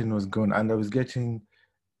curtain was gone, and I was getting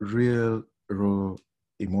real, raw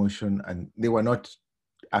emotion, and they were not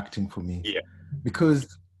acting for me. Yeah. Because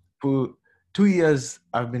for 2 years,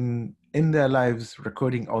 I've been in their lives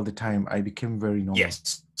recording all the time. I became very normal.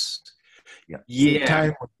 Yes. Yeah.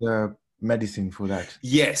 Time was the medicine for that.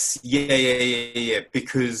 Yes. Yeah.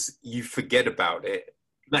 Because you forget about it.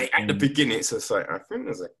 Like, at the beginning, it's just like, I think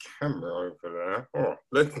there's a camera over there. Oh,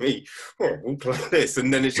 let me walk like this.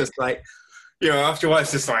 And then it's just like, you know, after a while,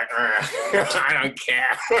 it's just like, I don't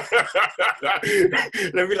care.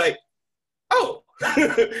 And I'll be like, oh,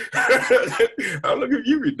 how long have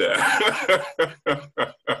you been there?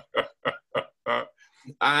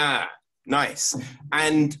 Nice.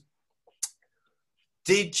 And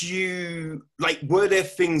did you, like, were there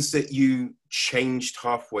things that you changed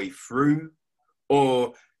halfway through?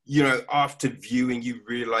 Or, you know, after viewing, you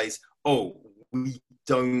realize, oh, we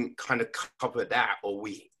don't kind of cover that, or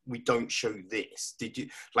we don't show this? Did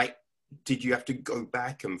you have to go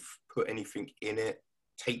back and put anything in it?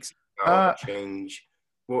 Take some out, change?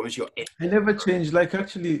 What was your? I never changed. Like,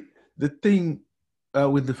 actually, the thing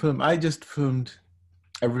with the film, I just filmed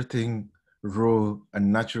everything raw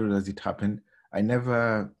and natural as it happened. I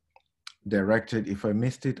never directed. If I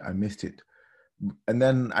missed it, I missed it. And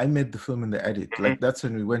then I made the film in the edit. Like, that's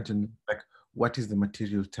when we went and, like, what is the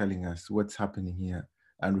material telling us? What's happening here?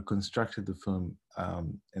 And we constructed the film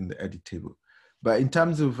in the edit table. But in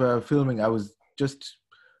terms of filming, I was just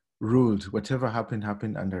ruled. Whatever happened,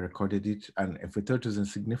 happened, and I recorded it. And if I thought it was a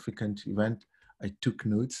significant event, I took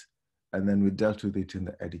notes, and then we dealt with it in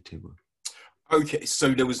the edit table. Okay,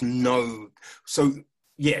 so there was no... So,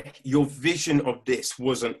 yeah, your vision of this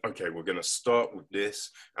wasn't, okay, we're going to start with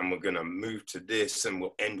this, and we're going to move to this, and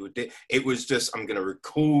we'll end with it. It was just, I'm going to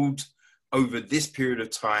record over this period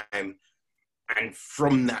of time, and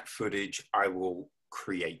from that footage, I will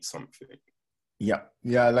create something. Yeah,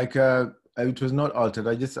 like it was not altered.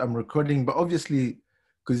 I'm recording, but obviously,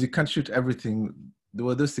 because you can't shoot everything, there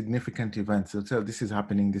were those significant events. So this is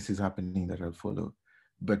happening that I'll follow.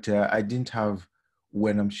 But I didn't have,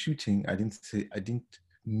 when I'm shooting, I didn't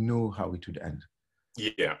know how it would end.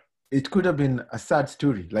 Yeah. It could have been a sad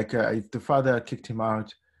story. Like if the father kicked him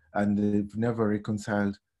out and they've never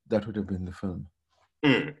reconciled, that would have been the film.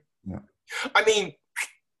 Mm. Yeah. I mean,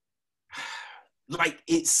 like,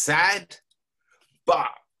 it's sad, but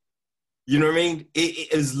you know what I mean?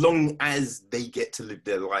 As long as they get to live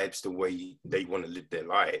their lives the way they want to live their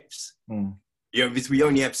lives. Mm. You know, because we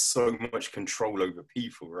only have so much control over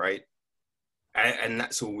people, right? And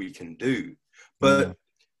that's all we can do. But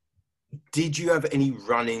did you have any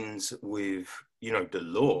run-ins with, you know, the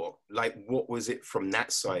law? Like, what was it from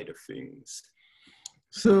that side of things?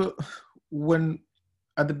 So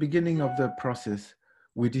at the beginning of the process,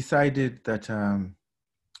 we decided that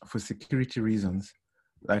for security reasons,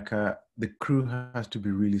 like the crew has to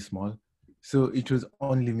be really small. So it was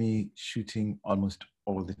only me shooting almost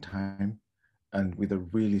all the time, and with a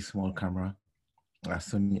really small camera, a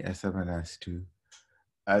Sony A7S II.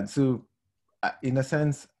 And so in a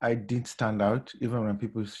sense, I did stand out. Even when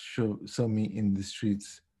people saw me in the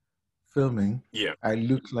streets filming, I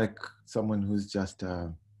looked like someone who's just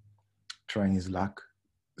trying his luck.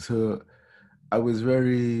 So I was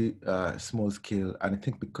very small scale, and I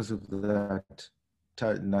think because of that,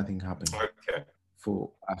 nothing happened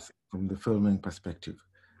for us from the filming perspective.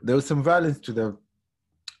 There was some violence to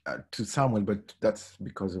Samuel, but that's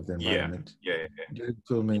because of the environment. During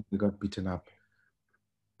filming, we got beaten up,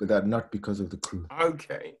 but that not because of the crew.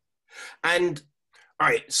 Okay. And all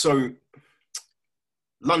right, so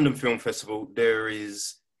London Film Festival, there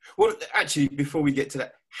is, well, actually, before we get to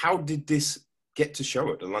that, how did this get to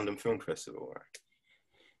show at the London Film Festival?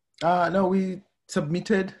 No, we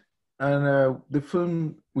submitted, and the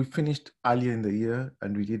film, we finished earlier in the year,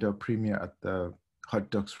 and we did our premiere at the Hot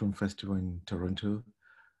Docs Film Festival in Toronto,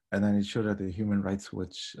 and then it showed at the Human Rights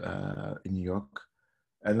Watch in New York.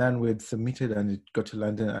 And then we had submitted, and it got to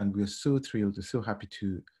London, and we were so thrilled, we're so happy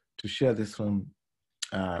to share this film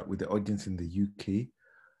with the audience in the UK,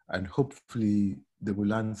 and hopefully they will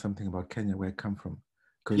learn something about Kenya, where I come from.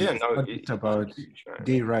 Because it's not just about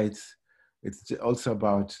gay rights, it's also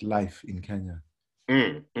about life in Kenya.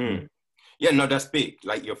 Yeah, no, that's big.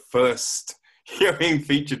 Like your first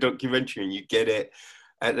feature documentary, and you get it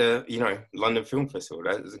at the, you know, London Film Festival.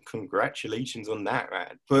 Congratulations on that,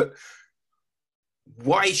 man. But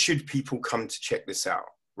why should people come to check this out,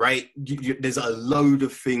 right? There's a load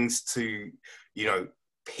of things to, you know,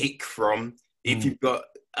 pick from. If you've got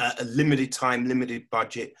a limited time, limited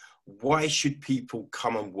budget, why should people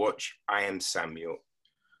come and watch I Am Samuel?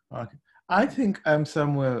 Okay. I think I Am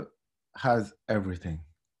Samuel has everything.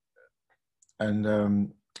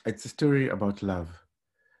 And it's a story about love.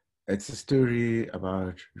 It's a story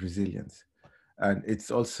about resilience. And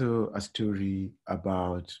it's also a story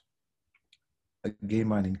about a gay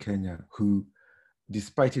man in Kenya who,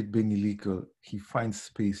 despite it being illegal, he finds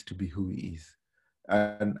space to be who he is.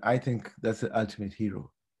 And I think that's the ultimate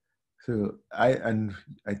hero. So I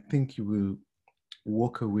think you will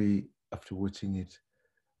walk away after watching it,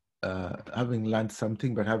 having learned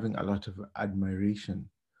something, but having a lot of admiration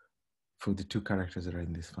for the two characters that are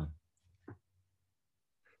in this film.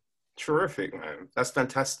 Terrific, man. That's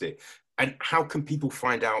fantastic. And how can people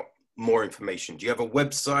find out more information? Do you have a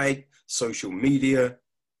website, social media?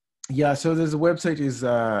 Yeah, so there's a website. We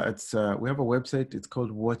have a website. It's called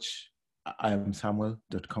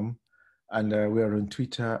watchiamsamuel.com. And we are on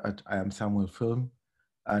Twitter at I Am Samuel Film.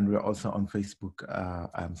 And we're also on Facebook,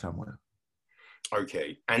 I Am Samuel.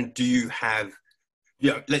 Okay. And do you have,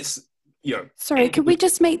 Sorry, could we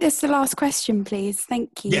just make this the last question, please?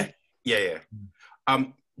 Thank you. Yeah.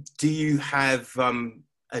 Do you have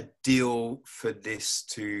a deal for this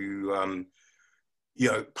to,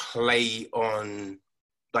 play on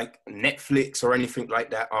like Netflix or anything like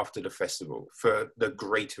that after the festival for the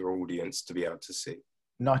greater audience to be able to see?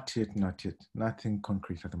 Not yet. Nothing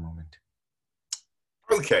concrete at the moment.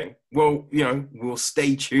 Okay, well, we'll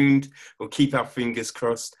stay tuned. We'll keep our fingers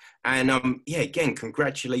crossed. And again,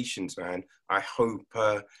 congratulations, man. I hope,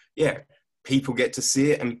 people get to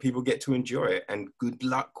see it and people get to enjoy it. And good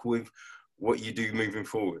luck with what you do moving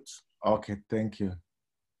forwards. Okay, thank you.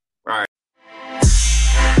 All right.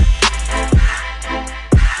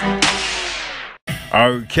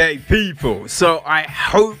 Okay, people, so I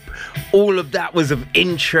hope all of that was of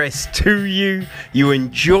interest to you. You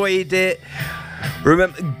enjoyed it.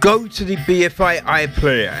 Remember, go to the BFI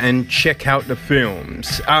iPlayer and check out the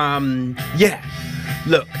films.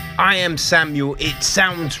 Look, I am Samuel. It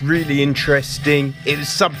sounds really interesting. It was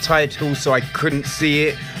subtitled, so I couldn't see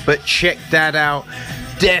it, but check that out.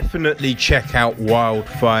 Definitely check out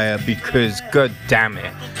Wildfire, because god damn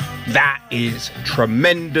it, that is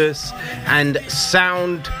tremendous. And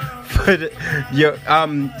sound for the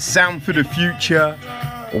future,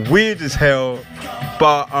 weird as hell,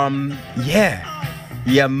 but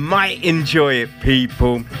you might enjoy it,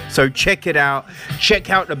 people. So check it out. Check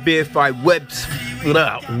out the BFI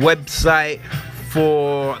website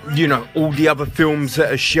for all the other films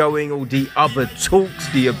that are showing, all the other talks,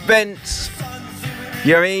 the events.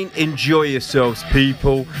 You know what I mean? Enjoy yourselves,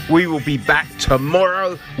 people. We will be back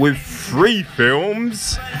tomorrow with 3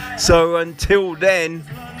 films. So until then,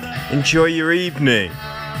 enjoy your evening.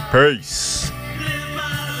 Peace.